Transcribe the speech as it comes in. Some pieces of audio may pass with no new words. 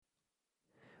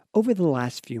Over the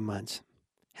last few months,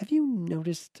 have you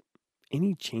noticed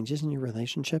any changes in your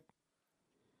relationship?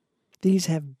 These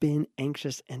have been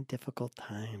anxious and difficult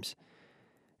times.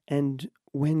 And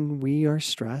when we are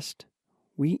stressed,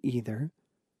 we either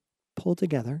pull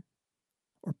together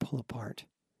or pull apart.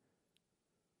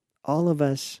 All of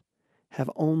us have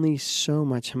only so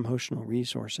much emotional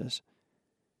resources.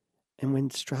 And when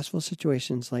stressful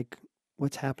situations like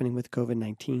what's happening with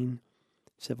COVID-19,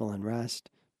 civil unrest,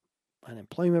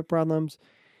 unemployment problems,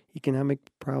 economic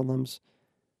problems,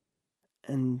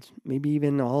 and maybe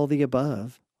even all the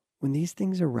above, when these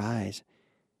things arise,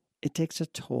 it takes a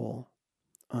toll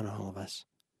on all of us.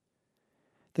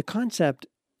 The concept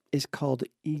is called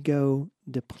ego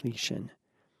depletion.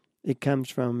 It comes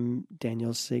from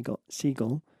Daniel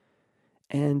Siegel,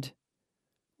 and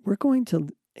we're going to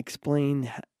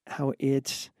explain how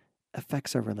it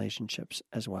affects our relationships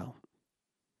as well.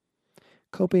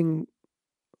 Coping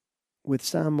with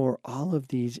some or all of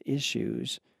these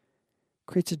issues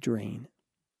creates a drain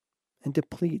and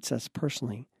depletes us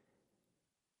personally,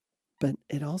 but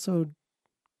it also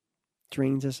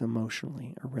drains us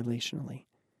emotionally or relationally.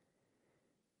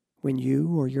 When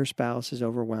you or your spouse is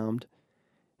overwhelmed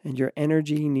and your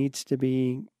energy needs to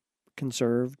be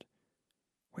conserved,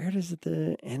 where does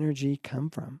the energy come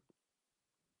from?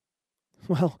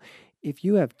 Well, if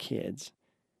you have kids,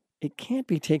 it can't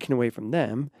be taken away from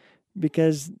them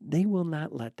because they will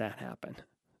not let that happen.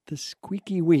 The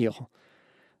squeaky wheel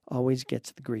always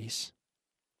gets the grease.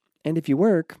 And if you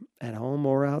work at home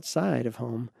or outside of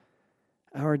home,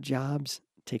 our jobs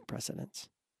take precedence.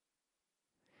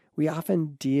 We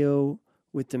often deal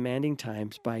with demanding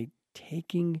times by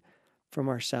taking from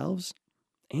ourselves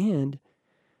and,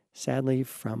 sadly,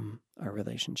 from our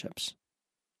relationships.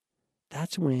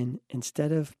 That's when,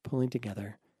 instead of pulling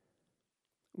together,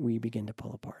 we begin to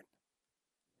pull apart.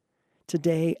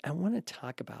 Today, I want to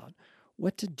talk about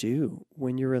what to do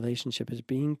when your relationship is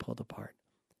being pulled apart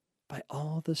by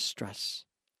all the stress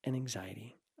and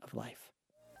anxiety of life.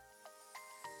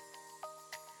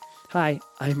 Hi,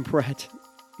 I'm Brett,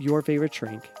 your favorite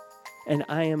shrink, and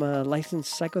I am a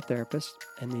licensed psychotherapist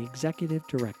and the executive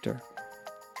director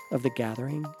of the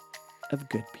Gathering of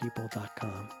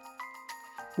GoodPeople.com.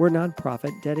 We're a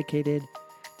nonprofit dedicated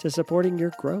to supporting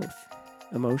your growth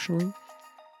emotionally,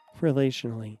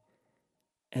 relationally,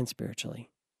 and spiritually.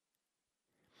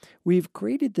 We've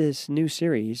created this new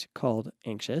series called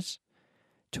Anxious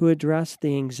to address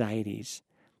the anxieties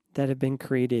that have been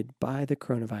created by the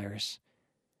coronavirus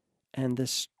and the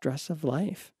stress of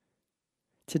life.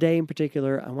 Today, in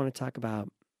particular, I want to talk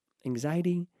about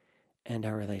anxiety and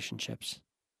our relationships.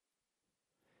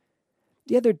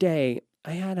 The other day,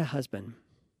 I had a husband,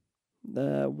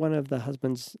 one of the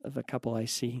husbands of a couple I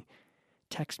see,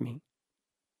 text me.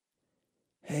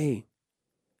 Hey,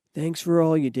 thanks for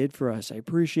all you did for us. I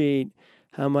appreciate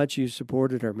how much you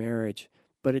supported our marriage,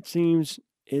 but it seems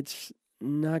it's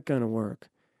not going to work.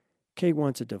 Kate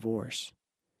wants a divorce.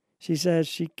 She says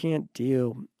she can't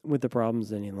deal with the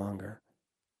problems any longer.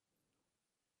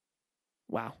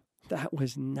 Wow, that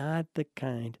was not the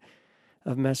kind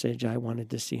of message I wanted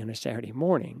to see on a Saturday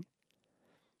morning.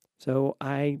 So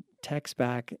I text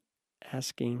back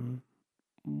asking,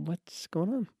 what's going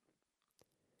on?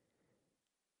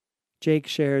 Jake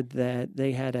shared that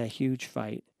they had a huge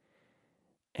fight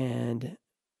and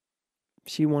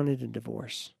she wanted a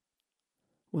divorce.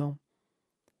 Well,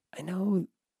 I know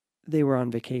they were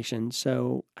on vacation,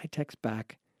 so I text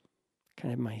back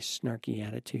kind of my snarky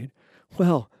attitude.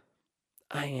 Well,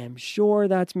 I am sure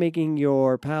that's making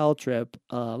your pal trip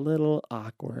a little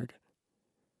awkward.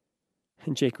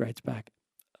 And Jake writes back,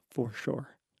 for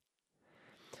sure.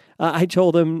 I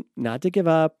told him not to give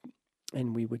up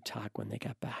and we would talk when they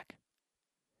got back.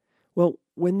 Well,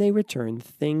 when they returned,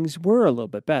 things were a little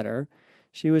bit better.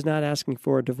 She was not asking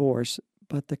for a divorce,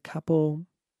 but the couple,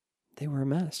 they were a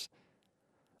mess.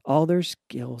 All their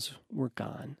skills were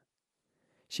gone.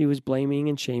 She was blaming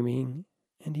and shaming,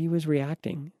 and he was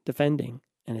reacting, defending,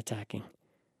 and attacking.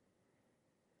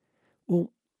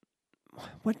 Well,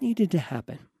 what needed to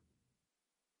happen?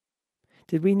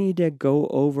 Did we need to go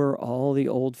over all the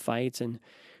old fights and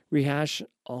rehash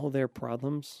all their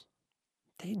problems?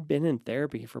 They'd been in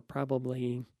therapy for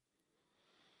probably,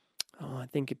 I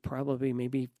think it probably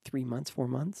maybe 3 months, 4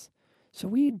 months. So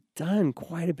we'd done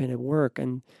quite a bit of work,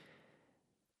 and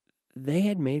they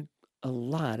had made a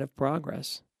lot of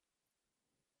progress.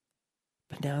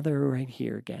 But now they're right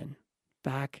here again,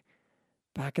 back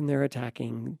in their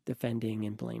attacking, defending,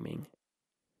 and blaming.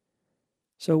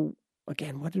 So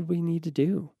again, what did we need to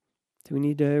do? Do we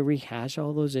need to rehash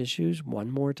all those issues one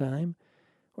more time?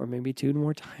 Or maybe 2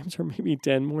 more times? Or maybe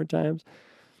 10 more times?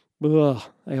 Ugh,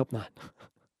 I hope not.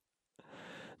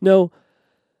 No,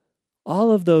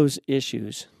 all of those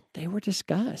issues, they were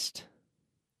discussed.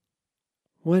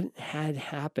 What had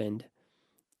happened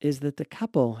is that the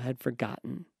couple had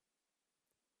forgotten.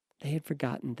 They had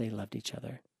forgotten they loved each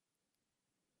other.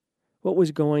 What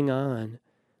was going on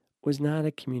was not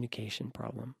a communication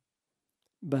problem,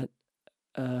 but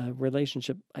a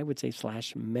relationship, I would say,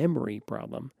 / memory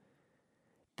problem.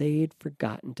 They had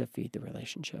forgotten to feed the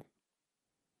relationship.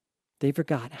 They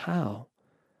forgot how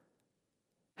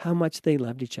much they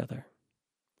loved each other.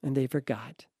 And they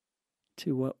forgot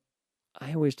to what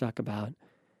I always talk about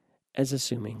as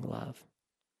assuming love.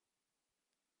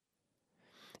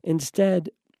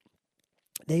 Instead,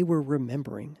 they were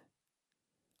remembering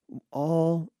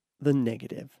all the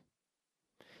negative.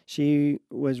 She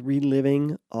was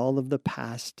reliving all of the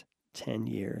past 10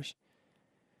 years.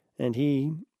 And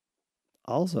he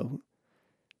also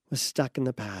was stuck in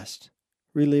the past,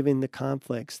 reliving the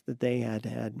conflicts that they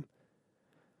had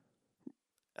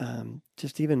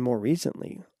just even more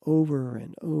recently, over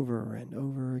and over and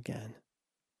over again.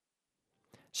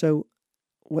 So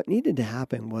what needed to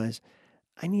happen was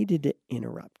I needed to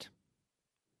interrupt.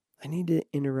 I needed to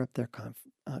interrupt their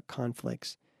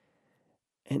conflicts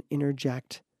and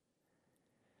interject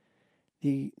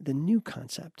the new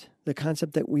concept, the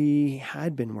concept that we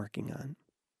had been working on,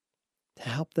 to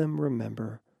help them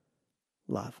remember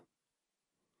love.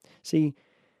 See,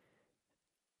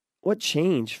 what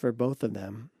changed for both of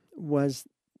them was,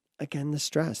 again, the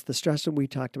stress that we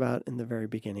talked about in the very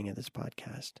beginning of this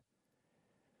podcast.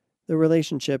 The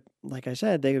relationship, like I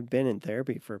said, they had been in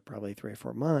therapy for probably 3 or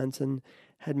 4 months and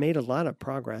had made a lot of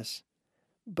progress.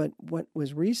 But what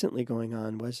was recently going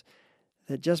on was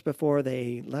that just before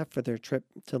they left for their trip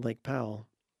to Lake Powell,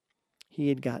 he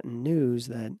had gotten news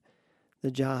that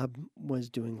the job was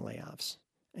doing layoffs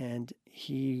and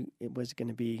it was going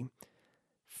to be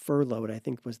furloughed, I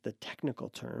think was the technical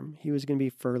term. He was going to be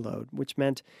furloughed, which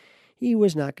meant he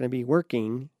was not going to be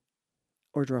working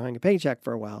or drawing a paycheck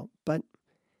for a while, but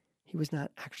he was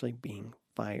not actually being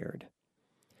fired.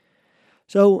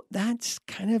 So that's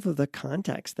kind of the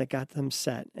context that got them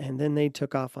set. And then they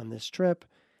took off on this trip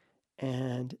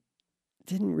and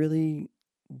didn't really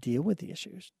deal with the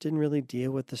issues, didn't really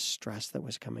deal with the stress that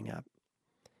was coming up.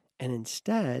 And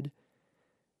instead,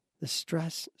 the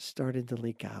stress started to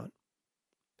leak out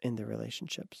in the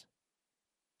relationships.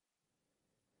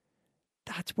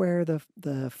 That's where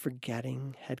the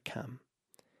forgetting had come.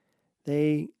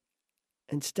 They,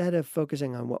 instead of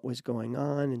focusing on what was going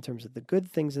on in terms of the good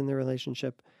things in the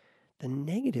relationship, the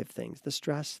negative things, the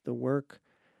stress, the work,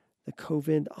 the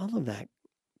COVID, all of that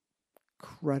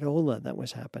cradola that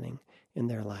was happening in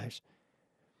their lives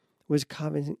was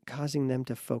causing them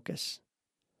to focus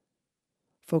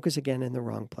again in the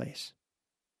wrong place.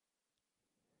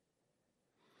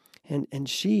 And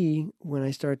she, when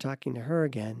I started talking to her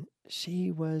again, she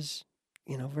was,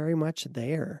 very much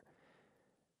there.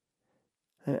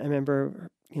 I remember,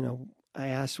 I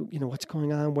asked, what's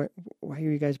going on? Why are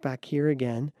you guys back here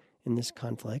again in this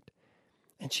conflict?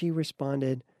 And she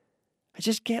responded, I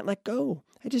just can't let go.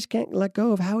 I just can't let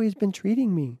go of how he's been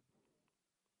treating me.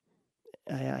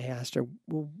 I asked her,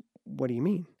 well, what do you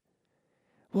mean?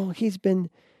 Well, he's been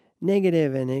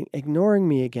negative and ignoring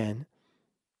me again.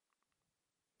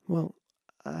 Well,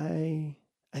 I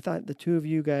thought the two of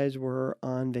you guys were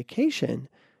on vacation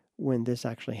when this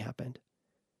actually happened.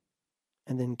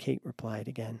 And then Kate replied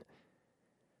again,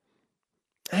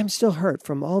 I'm still hurt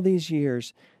from all these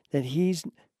years that he's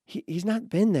not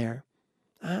been there.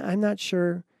 I'm not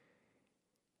sure.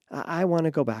 I want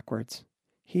to go backwards.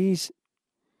 He's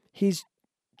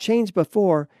changed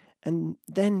before, and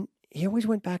then he always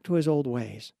went back to his old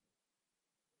ways.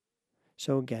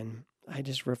 So again, I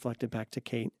just reflected back to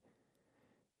Kate.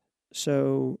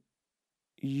 So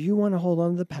you want to hold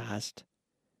on to the past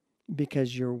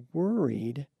because you're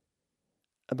worried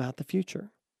about the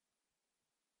future.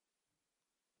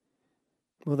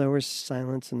 Well, there was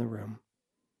silence in the room.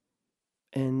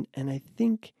 And I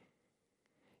think,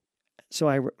 so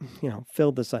I,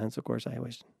 filled the silence. Of course, I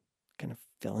always kind of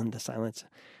fill in the silence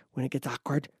when it gets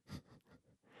awkward.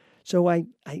 So I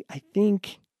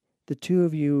think the two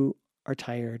of you are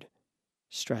tired,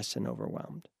 stressed, and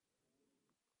overwhelmed.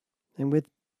 And with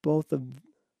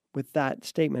that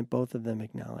statement, both of them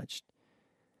acknowledged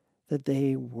that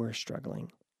they were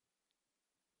struggling.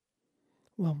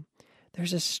 Well,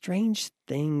 there's a strange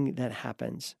thing that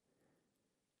happens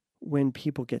when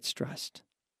people get stressed.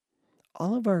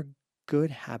 All of our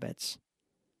good habits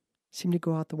seem to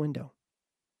go out the window.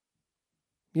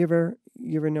 You ever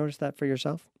notice that for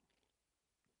yourself?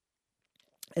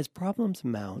 As problems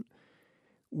mount,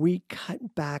 we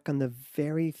cut back on the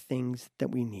very things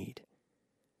that we need.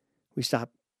 We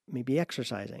stop maybe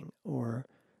exercising, or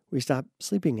we stop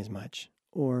sleeping as much,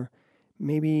 or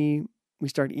maybe we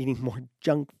start eating more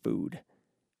junk food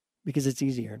because it's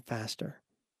easier and faster.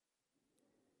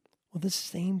 Well, the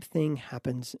same thing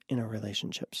happens in our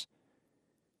relationships.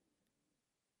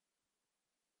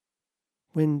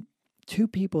 When two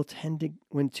people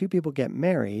get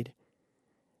married,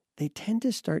 they tend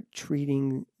to start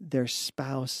treating their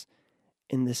spouse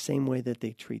in the same way that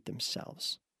they treat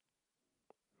themselves.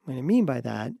 What I mean by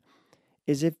that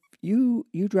is if you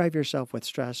drive yourself with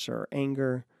stress or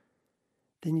anger,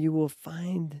 then you will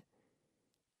find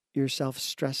yourself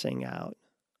stressing out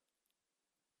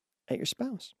at your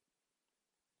spouse.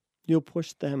 You'll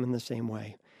push them in the same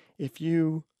way. If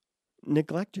you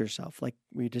neglect yourself, like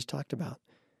we just talked about,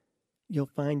 you'll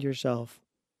find yourself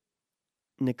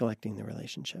neglecting the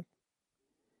relationship.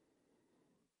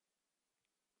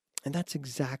 And that's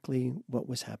exactly what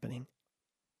was happening.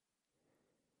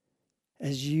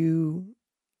 As you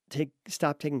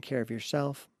stop taking care of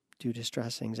yourself due to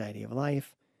stress, anxiety of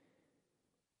life,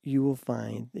 you will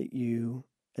find that you,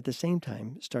 at the same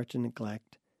time, start to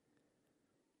neglect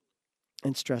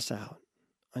and stress out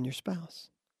on your spouse.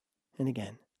 And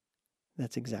again,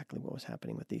 that's exactly what was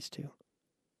happening with these two.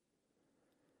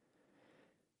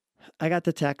 I got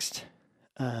the text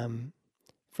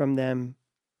from them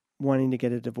wanting to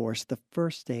get a divorce the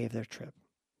first day of their trip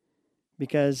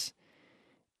because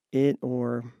they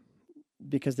were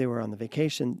on the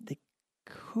vacation. They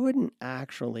couldn't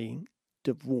actually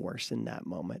divorce in that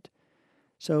moment.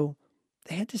 So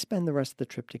they had to spend the rest of the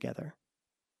trip together.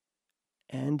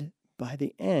 And by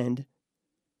the end,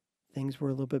 things were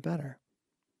a little bit better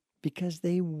because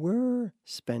they were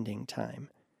spending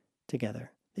time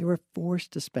together. They were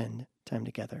forced to spend time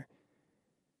together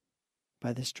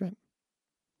by this trip.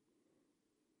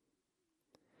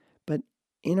 But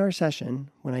in our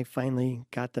session, when I finally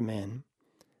got them in,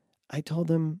 I told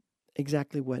them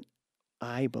exactly what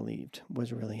I believed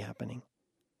was really happening.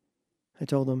 I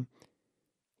told them,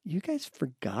 you guys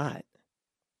forgot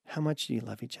how much you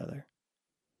love each other.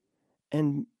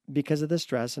 And because of the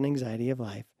stress and anxiety of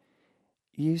life,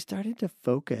 you started to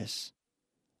focus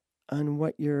on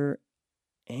what you're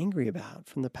angry about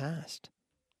from the past.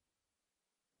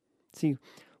 See,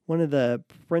 one of the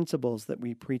principles that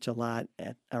we preach a lot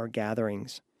at our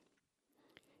gatherings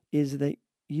is that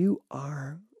you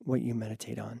are what you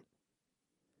meditate on.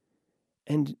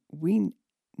 And we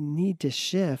need to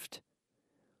shift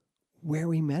where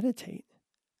we meditate,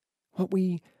 what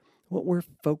we're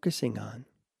focusing on.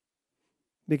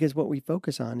 Because what we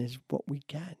focus on is what we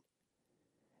get.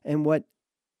 And what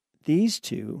these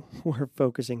two were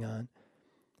focusing on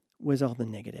was all the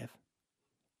negative.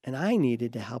 And I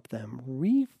needed to help them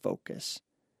refocus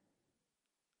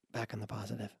back on the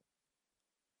positive.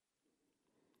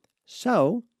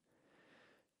 So,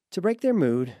 to break their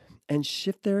mood and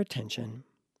shift their attention,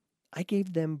 I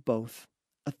gave them both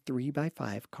a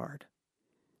 3x5 card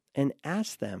and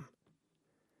asked them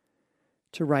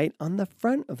to write on the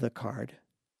front of the card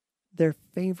their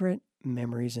favorite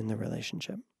memories in the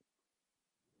relationship.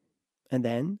 And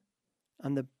then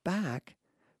on the back,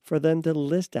 for them to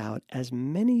list out as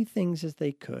many things as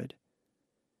they could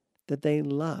that they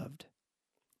loved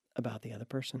about the other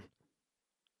person.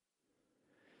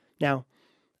 Now,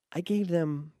 I gave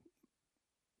them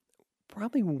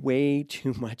probably way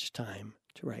too much time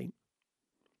to write.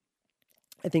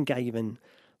 I think I even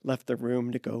left the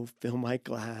room to go fill my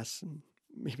glass and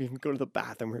maybe even go to the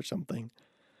bathroom or something.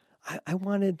 I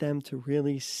wanted them to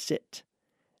really sit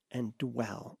and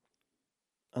dwell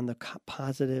on the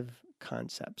positive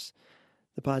concepts,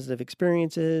 the positive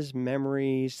experiences,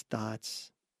 memories,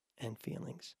 thoughts, and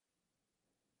feelings.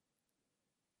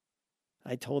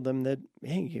 I told them that,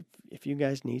 hey, if you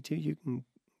guys need to, you can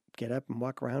get up and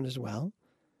walk around as well.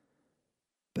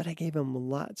 But I gave them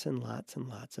lots and lots and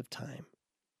lots of time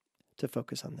to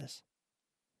focus on this.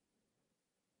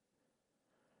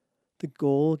 The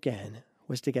goal, again,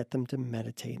 was to get them to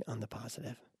meditate on the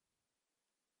positive.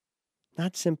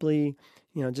 Not simply,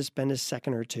 just spend a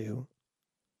second or two,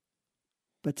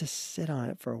 but to sit on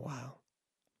it for a while.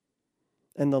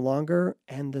 And the longer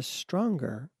and the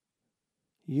stronger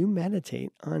you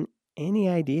meditate on any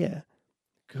idea,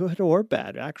 good or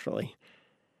bad, actually,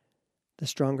 the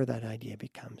stronger that idea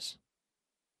becomes.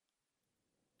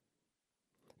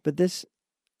 But this,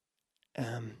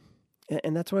 and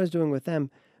that's what I was doing with them,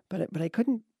 but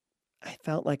I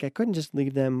felt like I couldn't just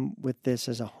leave them with this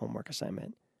as a homework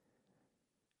assignment.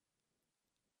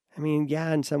 I mean,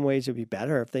 yeah, in some ways it would be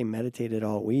better if they meditated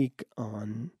all week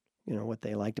on, what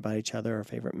they liked about each other or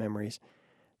favorite memories.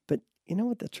 But you know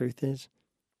what the truth is?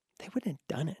 They wouldn't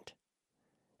have done it.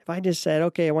 If I just said,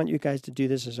 okay, I want you guys to do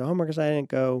this as a homework assignment,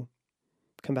 go,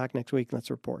 come back next week, let's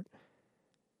report.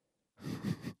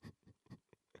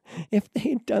 If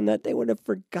they had done that, they would have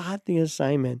forgot the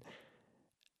assignment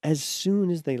as soon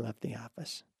as they left the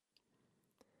office.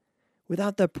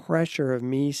 Without the pressure of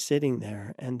me sitting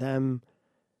there and them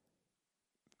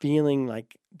feeling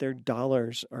like their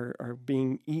dollars are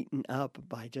being eaten up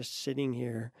by just sitting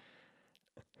here.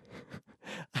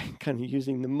 I'm kind of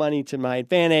using the money to my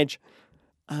advantage.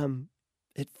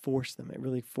 It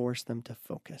really forced them to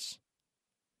focus.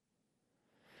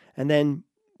 And then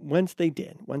once they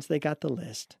got the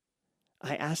list,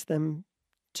 I asked them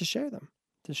to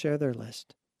share their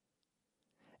list.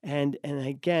 And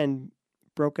again,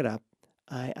 broke it up.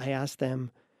 I asked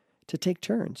them to take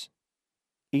turns,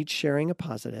 each sharing a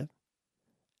positive,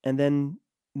 and then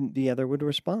the other would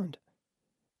respond.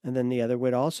 And then the other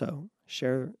would also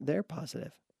share their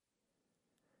positive.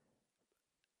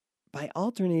 By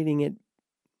alternating it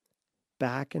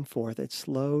back and forth, it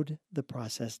slowed the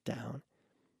process down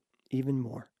even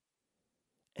more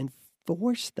and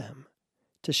forced them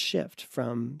to shift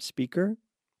from speaker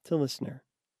to listener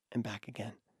and back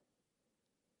again.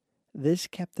 This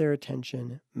kept their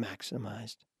attention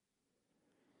maximized.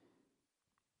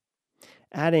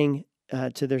 Adding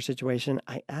to their situation,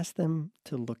 I asked them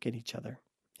to look at each other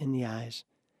in the eyes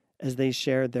as they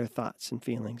shared their thoughts and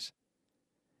feelings.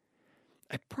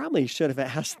 I probably should have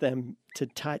asked them to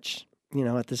touch,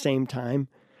 at the same time,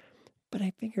 but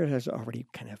I figured I was already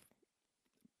kind of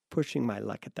pushing my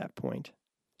luck at that point.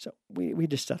 So we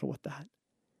just settled with that.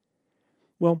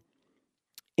 Well,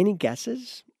 any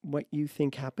guesses what you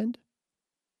think happened?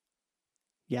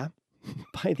 Yeah,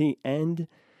 by the end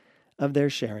of their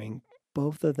sharing,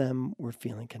 both of them were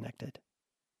feeling connected.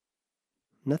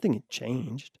 Nothing had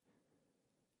changed.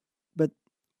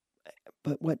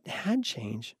 But what had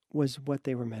changed was what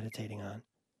they were meditating on,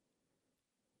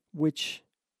 which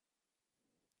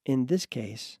in this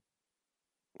case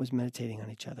was meditating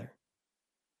on each other.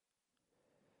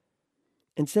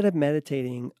 Instead of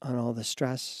meditating on all the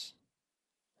stress,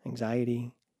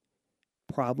 anxiety,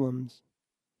 problems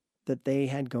that they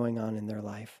had going on in their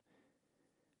life,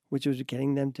 which was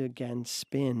getting them to again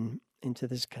spin into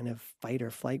this kind of fight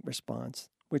or flight response,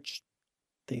 which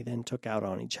they then took out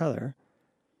on each other,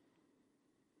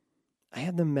 I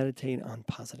had them meditate on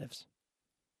positives,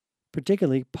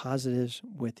 particularly positives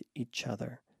with each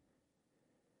other.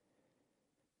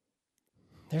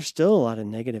 There's still a lot of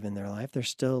negative in their life. There's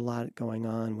still a lot going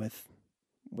on with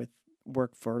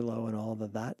work furlough and all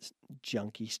of that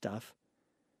junky stuff.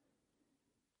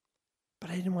 But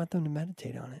I didn't want them to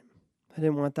meditate on it. I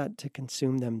didn't want that to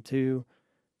consume them to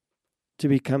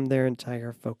become their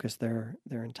entire focus, their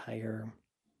entire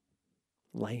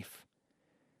life.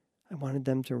 I wanted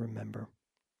them to remember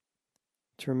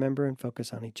and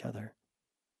focus on each other.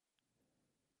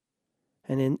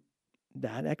 And in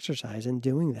that exercise, in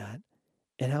doing that,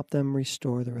 it helped them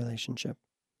restore the relationship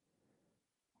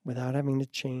without having to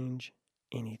change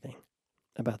anything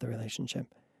about the relationship,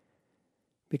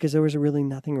 because there was really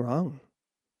nothing wrong.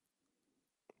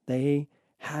 They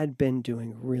had been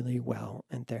doing really well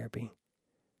in therapy.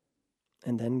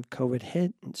 And then COVID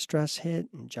hit and stress hit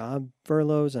and job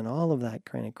furloughs and all of that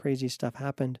kind of crazy stuff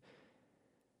happened.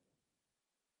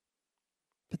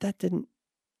 But that didn't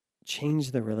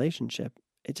change the relationship.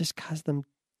 It just caused them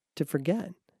to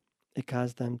forget. It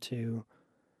caused them to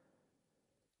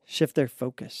shift their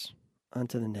focus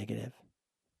onto the negative.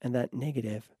 And that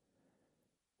negative,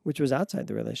 which was outside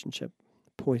the relationship,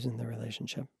 poisoned the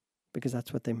relationship, because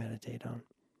that's what they meditate on.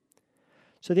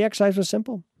 So the exercise was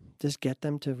simple. Just get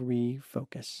them to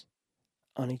refocus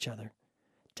on each other,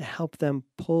 to help them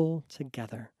pull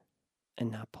together and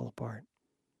not pull apart.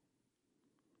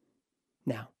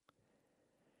 Now,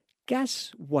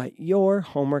 guess what your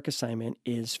homework assignment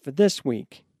is for this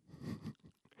week?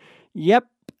 Yep.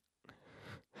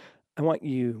 I want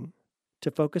you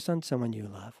to focus on someone you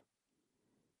love.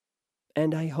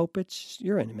 And I hope it's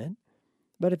your intimate.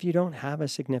 But if you don't have a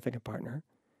significant partner,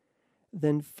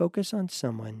 then focus on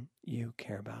someone you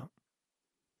care about.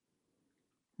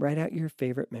 Write out your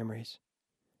favorite memories.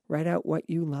 Write out what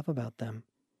you love about them.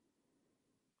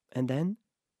 And then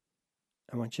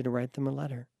I want you to write them a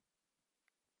letter,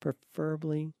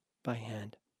 preferably by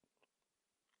hand.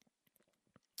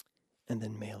 And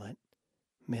then mail it.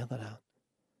 Mail it out.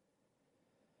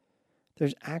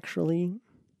 There's actually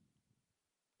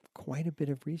quite a bit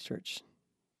of research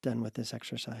done with this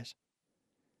exercise.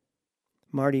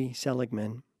 Marty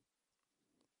Seligman,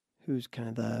 who's kind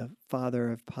of the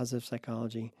father of positive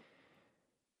psychology,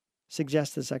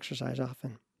 suggests this exercise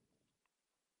often.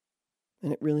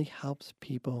 And it really helps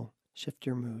people shift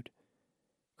your mood,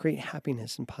 create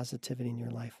happiness and positivity in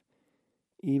your life,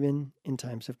 even in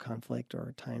times of conflict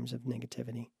or times of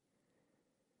negativity.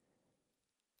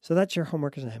 So that's your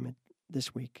homework assignment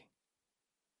this week.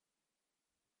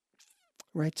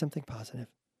 Write something positive.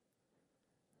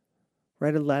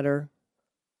 Write a letter,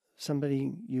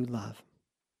 somebody you love.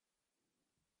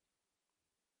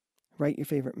 Write your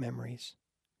favorite memories,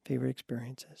 favorite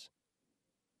experiences.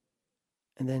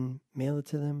 And then mail it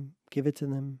to them, give it to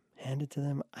them, hand it to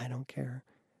them. I don't care.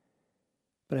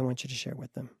 But I want you to share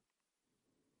with them.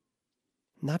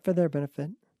 Not for their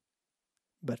benefit,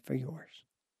 but for yours.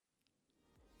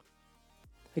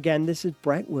 Again, this is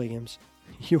Brett Williams,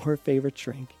 your favorite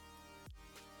shrink.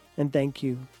 And thank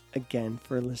you again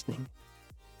for listening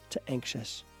to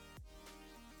Anxious.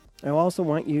 I also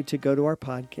want you to go to our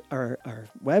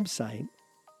website,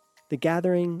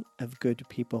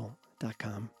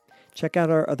 thegatheringofgoodpeople.com. Check out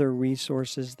our other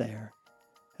resources there,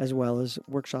 as well as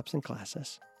workshops and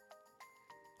classes.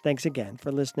 Thanks again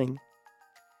for listening,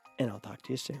 and I'll talk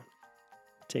to you soon.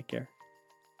 Take care.